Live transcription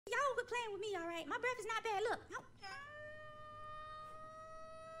Y'all quit playing with me, all right? My breath is not bad. Look.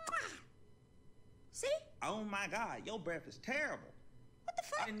 See? Oh my God, your breath is terrible. What the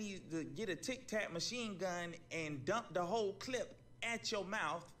fuck? I need to get a tic-tac machine gun and dump the whole clip at your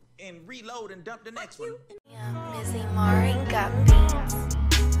mouth and reload and dump the next one. Yeah, Missy Maureen got beats.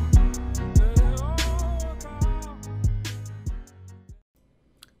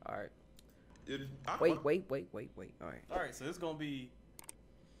 All right. Wait. All right. All right, so this is gonna be.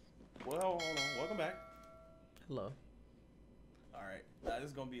 Well, hold on. Welcome back. Hello. All right, now this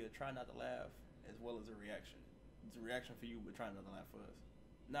is gonna be a try not to laugh as well as a reaction. It's a reaction for you, but try not to laugh for us.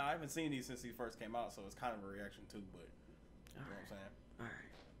 Now I haven't seen these since these first came out, so it's kind of a reaction too. But you know what I'm saying? All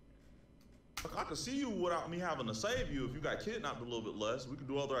right. I can see you without me having to save you. If you got kidnapped a little bit less, we can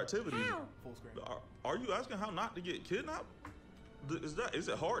do other activities. How? Full screen. Are you asking how not to get kidnapped? Is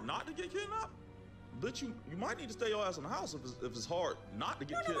it hard not to get kidnapped? Bitch, you might need to stay your ass in the house if it's hard not to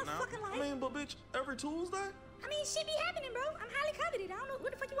get kidnapped. I mean, but bitch, every Tuesday? I mean, shit be happening, bro. I'm highly coveted. I don't know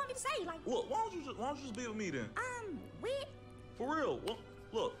what the fuck you want me to say. Like, Look, why don't you just be with me then? with? For real. Well,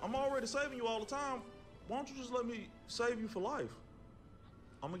 look, I'm already saving you all the time. Why don't you just let me save you for life?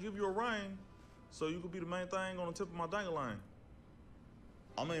 I'm gonna give you a ring so you could be the main thing on the tip of my dangling.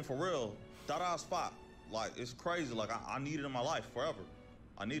 I mean, for real, that spot, like, it's crazy. Like, I need it in my life forever.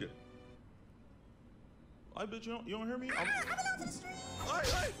 I need it. Hey, bitch, you don't hear me? I belong to the street.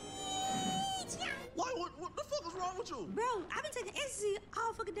 Hey! Like, what the fuck is wrong with you? Bro, I've been taking ecstasy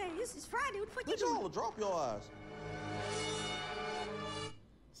all fucking day. It's Friday. What the fuck you Bitch, doing? I'll drop your ass.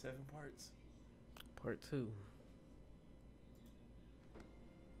 7 parts. Part 2.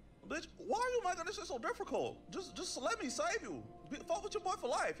 Bitch, why are you making this shit so difficult? Just let me save you. Fuck with your boy for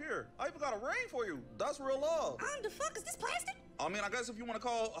life. Here, I even got a ring for you. That's real love. The fuck is this plastic? I mean, I guess if you want to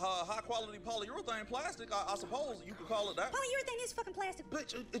call high quality polyurethane plastic, I suppose you could call it that. Polyurethane is fucking plastic.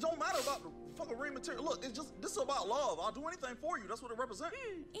 Bitch, it don't matter about the fucking ring material. Look, this is about love. I'll do anything for you. That's what it represents.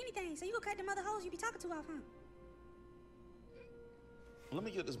 Anything. So you gonna cut them other hoes you be talking to off, huh? Let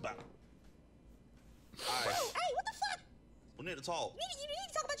me get this back. Bro, hey, what the fuck? We need to talk. You need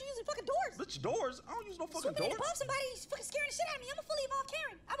to talk about you using fucking doors. Bitch, doors? I don't use no fucking Swooping in doors. above somebody, he's fucking scaring the shit out of me. I'm gonna fully evolve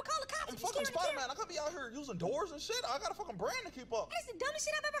Karen. I would call the cops I'm if you fucking scaring the Spider-Man. I can't be out here using doors and shit. I got a fucking brand to keep up. That's the dumbest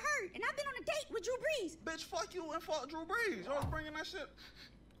shit I've ever heard. And I've been on a date with Drew Brees. Bitch, fuck you and fuck Drew Brees. Y'all bringing that shit.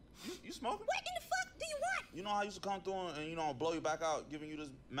 You smoking? What in the fuck do you want? You know how I used to come through and, you know, blow you back out, giving you this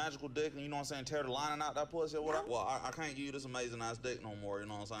magical dick and, you know what I'm saying, tear the lining out that pussy or whatever? No. Well, I can't give you this amazing ass dick no more, you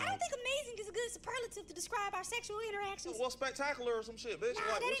know what I'm saying? I don't think amazing is a good superlative to describe our sexual interactions. Well, spectacular or some shit, bitch.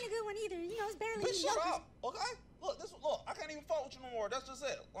 Nah, Like, that ain't a good one either. You know, it's barely bitch, even shut jokers. up, okay? Look, I can't even fuck with you no more. That's just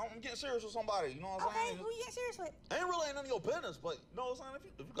it. I'm getting serious with somebody, you know what I'm Okay, saying? who you getting serious with? Ain't really none of your business, but you know what I'm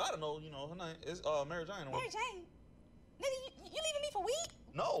saying? If you gotta know, you know, her name is Mary Jane. Mary Jane. Nigga, you leaving me for weed?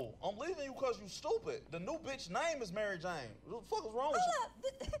 No, I'm leaving you because you stupid. The new bitch name is Mary Jane. What the fuck is wrong with you? Hold up.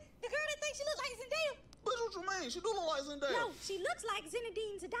 The girl that thinks she looks like Zendaya? Bitch, what you mean? She do look like Zendaya. No, she looks like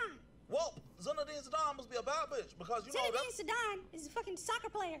Zinedine Zidane. Well, Zinedine Zidane must be a bad bitch because you know Zinedine that. Zidane is a fucking soccer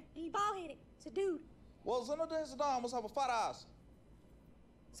player, and he bald-headed. It's a dude. Well, Zinedine Zidane must have a fat ass.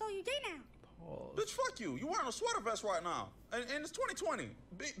 So you gay now? Pause. Bitch, fuck you. You wearing a sweater vest right now, and it's 2020.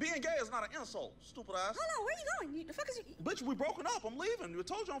 Being gay is not an insult, stupid ass. Hold on, where you going? The fuck is you? Bitch, we broken up. I'm leaving. I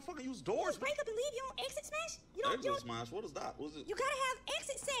told you I don't fucking use You doors. just break up and leave? You don't exit smash? You don't. Exit smash. What is that? What is it? You gotta have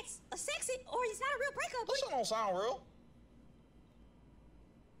exit sex, a sexit, or it's not a real breakup. This shit don't sound real.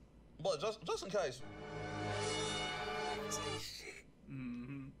 But just in case.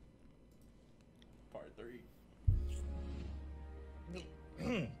 Part 3.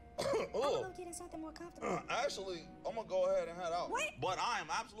 I'm gonna go get something more comfortable. Actually, I'm gonna go ahead and head out. What? But I am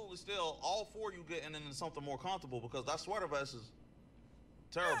absolutely still all for you getting into something more comfortable because that sweater vest is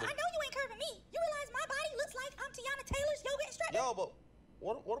terrible. I know you ain't curving me. You realize my body looks like I'm Tiana Taylor's yoga instructor? Yo, but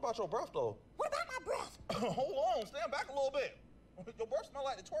what about your breath though? What about my breath? Hold on, stand back a little bit. Your breath smell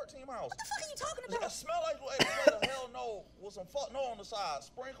like the twerk team house. What the fuck are you talking It about? smell like the hell no with some fuck no on the side,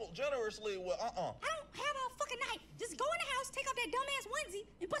 sprinkled generously with I don't have a fucking knife. Just go in the house, take off that dumbass onesie,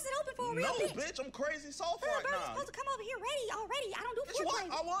 and bust it open for a real No, bitch. bitch, I'm crazy soft Bro, right you're now. supposed to come over here ready already. I don't do Bitch, what?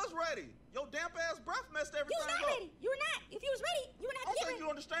 foreplay. I was ready. Your damp ass breath messed You everything was not up. ready. You were not. If you was ready, you would not I have to get think ready.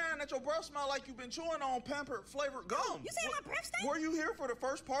 you understand that your breath smell like you've been chewing on pampered flavored gum. You saying my breath stink? Were you here for the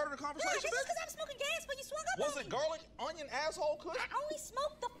first part of the No, conversation, this is bitch? because I'm smoking gas when you swung up Was on it me. garlic, onion, asshole kush? I only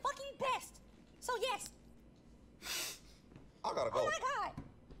smoke the fucking best. So yes. I gotta go. Oh my god.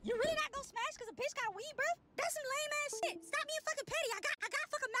 You really not gonna smash because a bitch got weed, bro? That's some lame ass shit. Stop being fucking petty. I got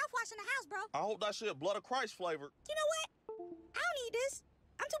fucking mouthwash in the house, bro. I hope that shit blood of Christ flavored. You know what? I don't need this.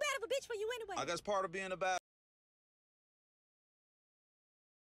 I'm too bad of a bitch for you anyway. I guess part of being a bad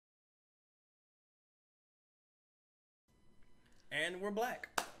And we're black.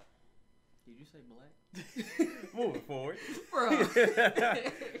 Did you say black? Moving forward. Bro.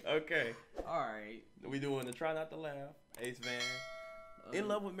 Okay. Alright. We doing the Try Not to Laugh. Ace Van. In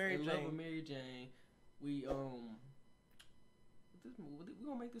Love with Mary Jane. In Love with Mary Jane. We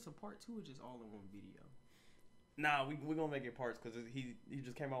gonna make this a part 2 or just all in one video? Nah, we gonna make it parts because he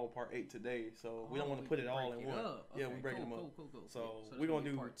just came out with part 8 today, so we don't want to put it all in one. Okay, yeah, we breaking them up. Cool. So we're gonna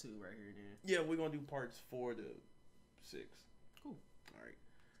do part 2 right here then. Yeah, we're gonna do parts 4 to 6. Cool. All right.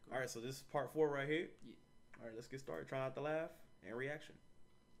 All right. So this is part 4 right here. Yeah. All right. Let's get started. Try Not to Laugh and reaction.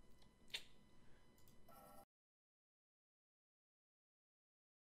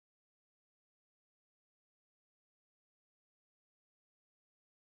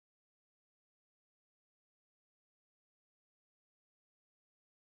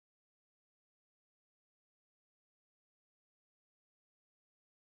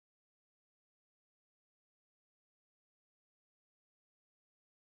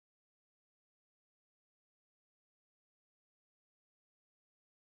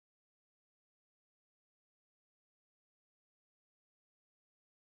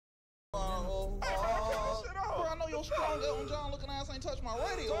 I know your strong Elton John looking ass ain't touch my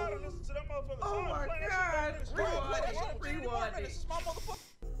radio. Listen to that motherfucker. Oh my God! Rewind it. This is my motherfucker.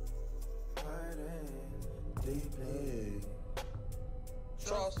 Deeply.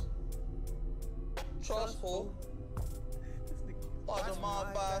 Trustful. Watching my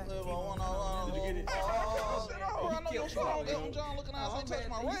back if I wanna run. Did you get it? I know your strong Elton John looking ass ain't touch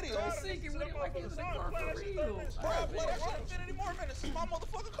my radio. Singing with it like it's a car for real. Bro, play that shit in 50 more minutes. This is my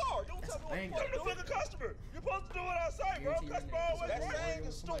motherfucking car. You don't tell me what I'm the fucking customer. You're supposed to do what I say, bro. Customer always That right. saying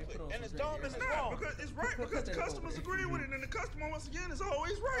is stupid and it's dumb and it's It's wrong. not, because it's right because the customers agree with it, and the customer, once again, is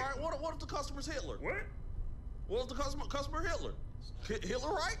always right. All right, what if the customer's Hitler? What? What if the customer Hitler?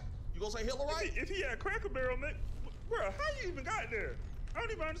 Hitler right? You gonna say Hitler right? If he had Cracker Barrel, man, bro, how you even got there? I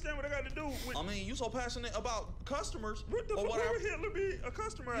don't even understand what I got to do with. I mean, you so passionate about customers. What the or fuck whatever. would Hitler be a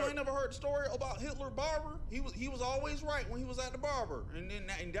customer? You ain't never heard the story about Hitler barber? He was always right when he was at the barber, and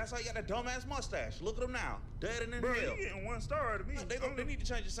that's how he got that dumbass mustache. Look at him now, dead and in Bro, hell. you getting 1 star out of me. They need to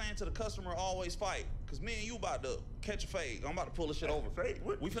change the saying to the customer always fight, cause me and you about to catch a fade. I'm about to pull this shit over. Fade?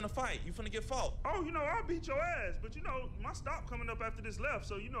 What? We finna fight. You finna get fought. Oh, you know, I'll beat your ass, but you know, my stop coming up after this left,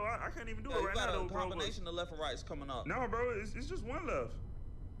 so you know, I can't even do it You right got now, a though, bro. combination of left and right's coming up. No, bro, it's just 1 left.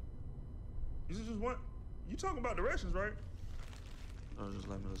 It's just 1. You talking about directions, right? Oh, just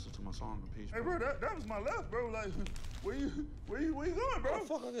let me listen to my song in peace. Hey, bro, that was my left, bro. Like, where you going, bro? How the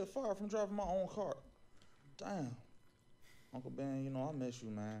fuck I get fired from driving my own car? Damn. Uncle Ben, you know, I miss you,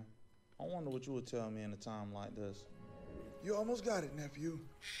 man. I wonder what you would tell me in a time like this. You almost got it, nephew.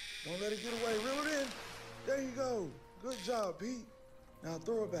 Don't let it get away. Reel it in. There you go. Good job, Pete. Now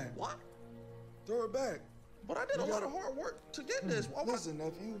throw it back. What? Throw it back. But I did a lot of hard work to get this. Listen,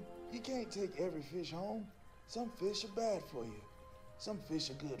 nephew. You can't take every fish home. Some fish are bad for you. Some fish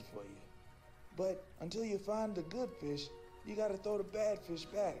are good for you. But until you find the good fish, you gotta throw the bad fish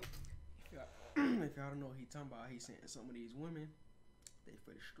back. If y'all don't know what he talking about, he saying some of these women, they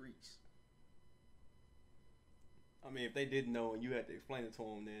for the streets. I mean, if they didn't know and you had to explain it to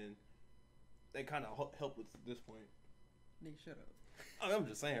them, then they kind of helpless at this point. Nigga, shut up. I'm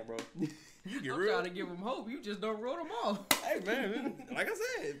just saying, bro. You get I'm real. trying to give them hope. You just don't roll them off. Hey, man, like I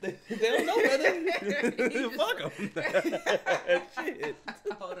said, they don't know better. Fuck them. Shit.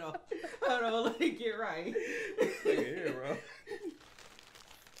 Hold on, let me get right. Look at here, bro.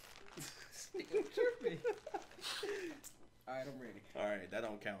 Nigga tripping. Alright, I'm ready. Alright, that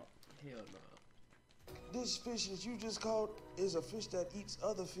don't count. Hell no. This fish that you just caught is a fish that eats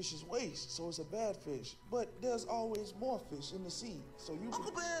other fish's waste, so it's a bad fish. But there's always more fish in the sea, so you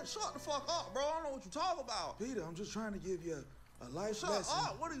Uncle Ben, shut the fuck up, bro. I don't know what you talk about. Peter, I'm just trying to give you a life Shut lesson.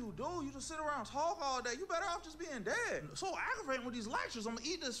 up. What do? You just sit around and talk all day. You better off just being dead. So aggravating with these lectures. I'm gonna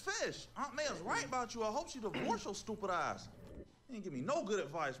eat this fish. Aunt May's right about you. I hope she divorce your stupid ass. You ain't give me no good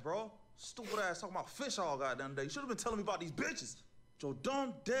advice, bro. Stupid ass talking about fish all goddamn day. You should have been telling me about these bitches. Your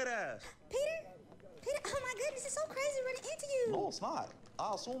dumb dead ass. Peter, oh my goodness, it's so crazy running into you. No, it's not.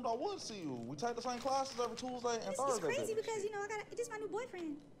 I assumed I would see you. We take the same classes every Tuesday and It's Thursday. crazy because, you know, this is my new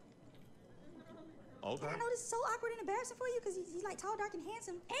boyfriend. Okay. I know this is so awkward and embarrassing for you because he's like tall, dark, and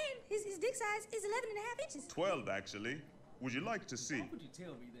handsome. And his dick size is 11 and a half inches. 12, actually. Would you like to see? Why would you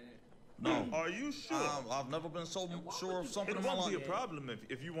tell me that? No. Are you sure? I've never been so sure of something It in my won't be a life. problem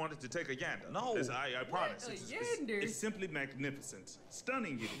if you wanted to take a gander. No. Listen, I promise. a It's yander? simply magnificent.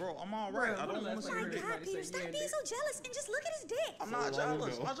 Stunning, even. Bro, I'm all right. I Bro, don't when want the to Oh see my last time your you dick. God, Everybody Peter, say stop yeah, being nigga. so jealous and just look at his dick. I'm So not long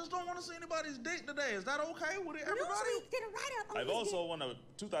jealous. ago. I just don't want to see anybody's dick today. Is that okay with it, everybody? Newsweek did a write-up on I've his also dick. won a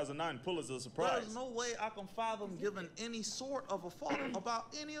 2009 Pulitzer Prize. There's no way I can fathom giving any sort of a fuck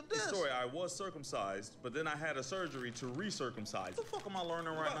about any of this. Story, I was circumcised, but then I had a surgery to recircumcise. What the fuck am I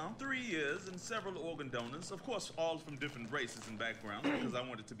learning right now? About 3 years and several organ donors, of course, all from different races and backgrounds, because I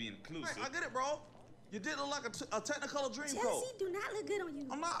wanted to be inclusive. Hey, I get it, bro. You did look like a Technicolor Dream Coat. Jealousy do not look good on you.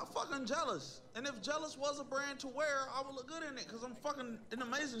 I'm not fucking jealous. And if jealous was a brand to wear, I would look good in it because I'm fucking in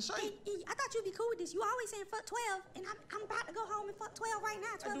amazing shape. I thought you'd be cool with this. You always saying fuck 12, and I'm about to go home and fuck 12 right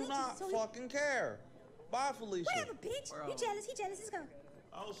now. 12 I do inches. not so fucking care. Bye, Felicia. whatever, bitch. Bro. You jealous? He jealous. Let's go.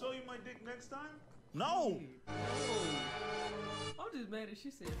 I'll show you my dick next time. No. I'm just mad that she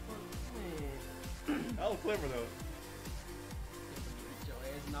said fuck. Man, That was clever though. get your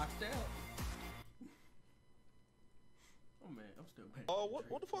ass knocked out. Oh man, I'm still mad.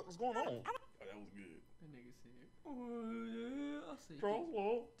 What the fuck is going on? Oh, that was good. That nigga said, oh yeah. I said,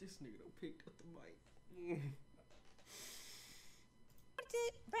 Bro, this nigga done picked up the mic. I wanted to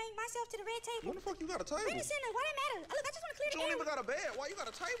bring myself to the red table. When the fuck you got a table? Bring the center. Why that matter? Look, I just want to clear You the don't air. even got a bed. Why you got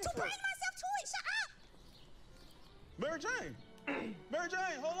a table To for? bring myself to it. Shut up. Mary Jane. Mary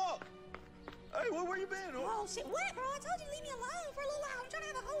Jane, hold up. Hey, where you been? Oh shit, what, bro? I told you to leave me alone for a little while. I'm trying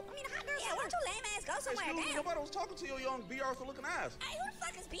to have a hot girl. Yeah, why don't you lame ass go somewhere? Excuse me, Damn. nobody was talking to your young B. Arthur looking ass. Hey, who the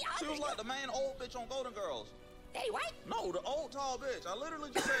fuck is B. She was like the main old bitch on Golden Girls. Daddy White? No, the old tall bitch. I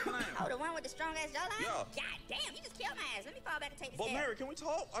literally just said the name. Oh, the one with the strong ass jawline? Yeah. God damn, you just killed my ass. Let me fall back and take this But L. Mary, can we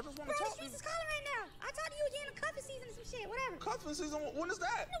talk? I just want Bro, to the talk to streets you. is calling right now. I'll talk to you again in cuffing season or some shit, whatever. Cuffing season, when is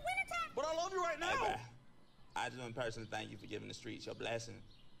that? In the wintertime. But I love you right now. I just want to personally thank you for giving the streets your blessing.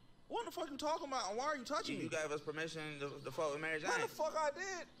 What the fuck you talking about and why are you touching You me? gave us permission to fuck with Mary Jane. What the fuck I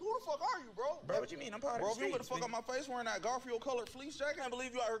did? Who the fuck are you, bro? Bro, what you mean? I'm part Bro, of if you the put the streets. fuck on my face wearing that Garfield colored fleece jacket, I can't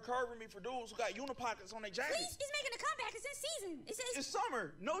believe you out here curving me for dudes who got unipockets on their Please, jackets. he's making a comeback. It's in season. It's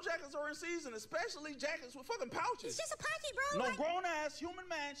summer. No jackets are in season, especially jackets with fucking pouches. It's just a pocket, bro. No Like, grown ass human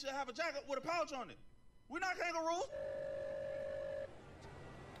man should have a jacket with a pouch on it. We're not kangaroos.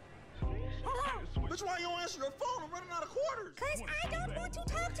 hello. Bitch, why you don't answer your phone? I'm running out of quarters. Cause I don't want to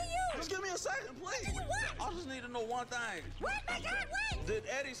talk to you. Just give me a second, please. do you want? I just need to know one thing. What? My God, what? Did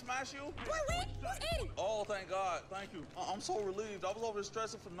Eddie smash you? What, when? Who's Eddie? Oh, thank God. Thank you. I'm so relieved. I was over there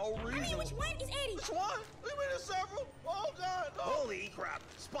stressing for no I reason. mean, which one is Eddie? Which one? We made it several. Oh, God, no. Holy crap!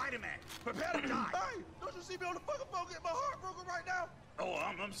 Spider-Man, prepare to die. Hey, don't you see me on the fucking phone getting my heart broken right now? Oh,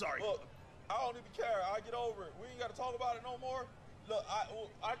 I'm sorry. Look, I don't even care. I get over it. We ain't got to talk about it no more. Look, I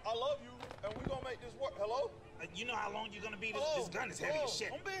love you, and we gonna make this work. Hello? You know how long you're gonna be? Hello? This gun is heavy Hello? as shit.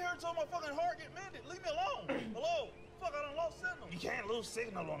 I'm being here until my fucking heart get mended. Leave me alone. Hello? Fuck, I done lost signal. You can't lose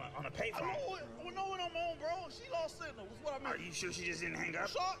signal on a I payphone. know what I'm on, bro. She lost signal. That's what I mean. Are you sure she just didn't hang up?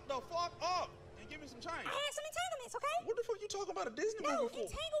 Shut the fuck up and give me some change. I had some entanglements, okay? What the fuck you talking about a Disney No, movie for?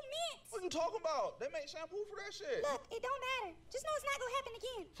 entanglements. What you talking about? They make shampoo for that shit. Look, it don't matter. Just know it's not gonna happen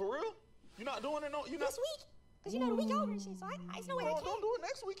again. For real? You're not doing it? No, you're not. This week. Cause you know the week over and shit, so I just know what I No, can. don't do it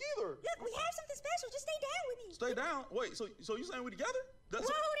next week either. Look, we have something special. Just stay down with me. Stay down. Wait, so you saying we together? That's Whoa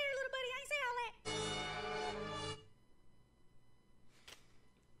there, little buddy. I ain't say all that.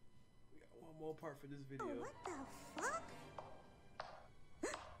 We got one more part for this Oh, video. what the fuck?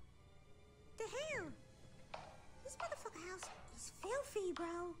 The hell? This motherfucker house is filthy,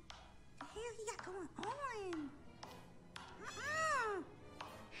 bro. The hell he got going on?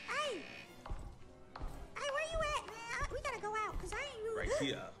 Hey! Hey, where you at, man? We gotta go out, cause I ain't really. Right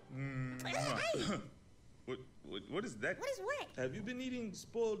here. Hey! What is that? What is what? Have you been eating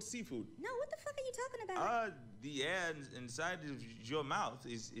spoiled seafood? No, what the fuck are you talking about? The air inside of your mouth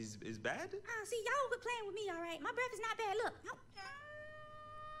is bad? See, y'all quit playing with me, all right? My breath is not bad. Look.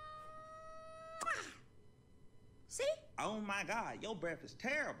 See? Oh my God, your breath is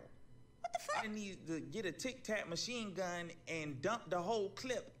terrible. What the fuck? I need to get a tic-tac machine gun and dump the whole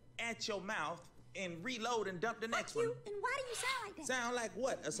clip at your mouth and reload and dump the next Fuck you. one. And why do you sound like that? Sound like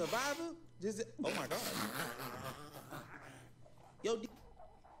what? A survivor? Oh my God. Yo,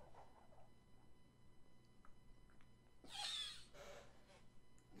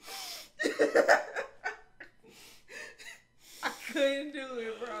 I couldn't do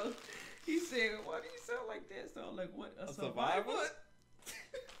it, bro. He said, "Why do you sound like that?" Sound like what? A survivor?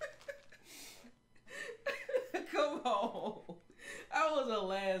 Come on. That was the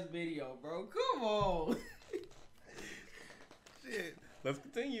last video, bro. Come on. Shit. Let's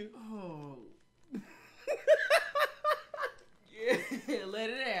continue. Oh. Yeah, let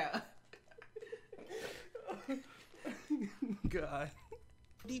it out. God.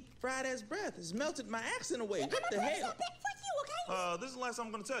 Deep fried ass breath has melted my accent away. What the I'm hell? so big for you, okay? This is the last time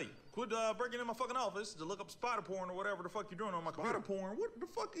I'm gonna tell you. Quit breaking in my fucking office to look up spider porn or whatever the fuck you're doing on my Spider computer. porn? What the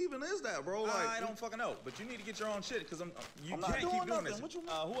fuck even is that, bro? Like, I don't fucking know, but you need to get your own shit because you I'm not can't doing keep doing nothing. this. What you-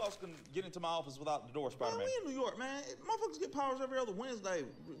 Who else can get into my office without the door, Man, Spider-Man? we in New York, man. Motherfuckers get powers every other Wednesday.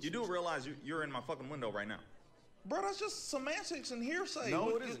 You do realize you're in my fucking window right now. Bro, that's just semantics and hearsay. No,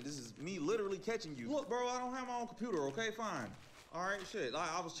 What- it isn't. This is me literally catching you. Look, bro, I don't have my own computer. Okay, fine. All right, shit.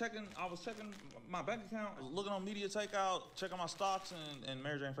 Like, I was checking my bank account, looking on media takeout, checking my stocks and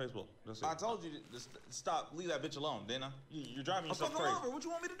Mary Jane Facebook. That's it. I told you to stop, leave that bitch alone, didn't I? You're driving I'm yourself fucking crazy. over. What you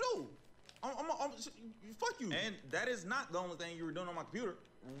want me to do? Fuck you. And that is not the only thing you were doing on my computer.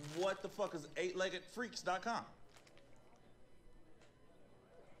 What the fuck is 8leggedfreaks.com?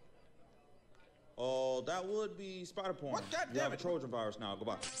 Oh, that would be spider porn. What? God You damn have a it. Trojan virus now.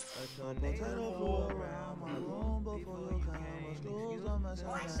 Goodbye.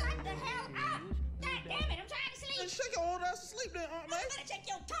 Boy, shut the hell up! God damn it, I'm trying to sleep. Then shake your old ass to sleep then, Aunt You May. better check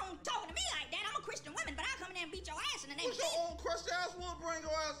your tone talking to me like that. I'm a Christian woman, but I'll come in there and beat your ass in the name of What's your Jesus. old crusty ass would bring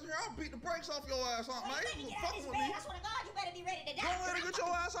your ass in here? I'll beat the brakes off your ass, Aunt Well, May. you You better get out of fucking this with bed. me. I swear to God, you better be ready to die. Go ahead and get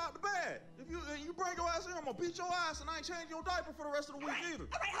your ass out the bed. If you bring your ass in, I'm gonna beat your ass and I ain't changing your diaper for the rest of the week either.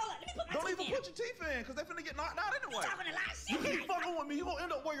 All right, hold up. Let me put my Don't teeth even in. put your teeth in, cause they finna get knocked out You anyway. talking a lot of You shit. keep right fucking with me, you gonna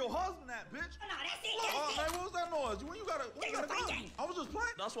end up where your husband at, bitch. now. No, that's it. Look, Aunt May, That's it. what was that noise? When you got a gun? I was just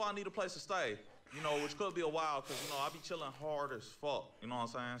playing. That's why I need a place to stay. You know, which could be a while, cause you know I be chilling hard as fuck. You know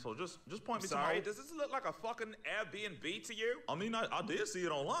what I'm saying? So just point me to my. Sorry, does this look like a fucking Airbnb to you? I mean, I did see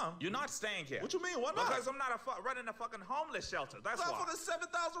it online. You're not staying here. What you mean? Why not? Because I'm not running a fucking homeless shelter. That's I got why. fucking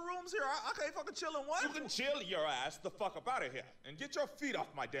 7,000 rooms here. I can't fucking chill in one. You can chill your ass the fuck up out of here and get your feet off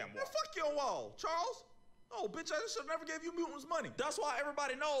my damn Man, wall. fuck your wall, Charles. Oh, bitch, I should never gave you mutants money. That's why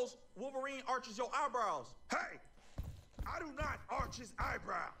everybody knows Wolverine arches your eyebrows. Hey, I do not arch his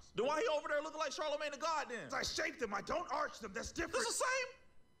eyebrows. Then why he over there looking like Charlemagne the God then? I shaped them. I don't arch them. That's different. That's the same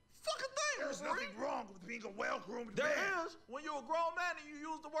fucking thing, There's Wolverine. nothing wrong with being a well-groomed There man. is when you're a grown man and you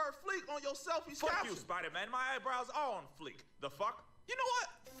use the word fleek on your selfie Fuck caption. you, Spider-Man. My eyebrows are on fleek. The fuck? You know what?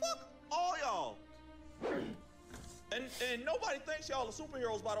 Fuck all y'all. And nobody thinks y'all are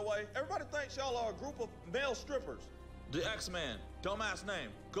superheroes, by the way. Everybody thinks y'all are a group of male strippers. The X-Men. Dumbass name.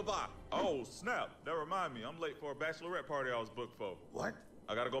 Goodbye. Oh snap! That remind me, I'm late for a bachelorette party I was booked for. What?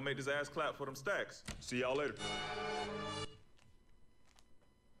 I gotta go make this ass clap for them stacks. See y'all later.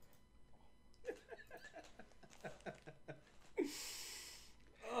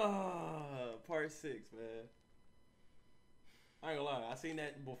 Part 6, man. I ain't gonna lie, I seen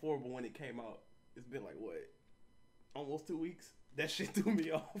that before, but when it came out, it's been like what? Almost 2 weeks? That shit threw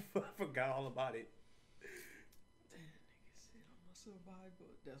me off. I forgot all about it. Damn, nigga said I'm a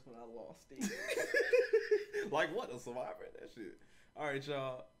survivor. That's when I lost it. Like what? A survivor? That shit. Alright,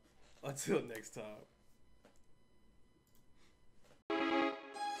 y'all. Until next time.